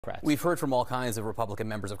We've heard from all kinds of Republican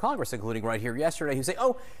members of Congress, including right here yesterday, who say,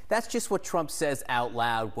 oh, that's just what Trump says out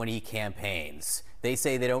loud when he campaigns. They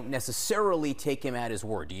say they don't necessarily take him at his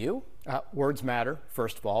word. Do you? Words matter,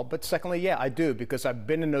 first of all. But secondly, yeah, I do, because I've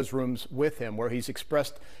been in those rooms with him where he's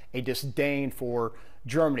expressed a disdain for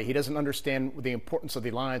Germany. He doesn't understand the importance of the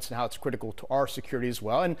alliance and how it's critical to our security as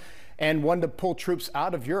well, and wanted to pull troops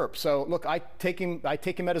out of Europe. So, look, I take him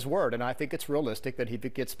at his word, and I think it's realistic that if he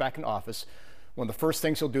gets back in office, one of the first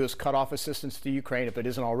things he'll do is cut off assistance to Ukraine, if it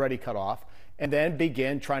isn't already cut off, and then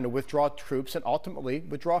begin trying to withdraw troops and ultimately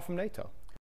withdraw from NATO.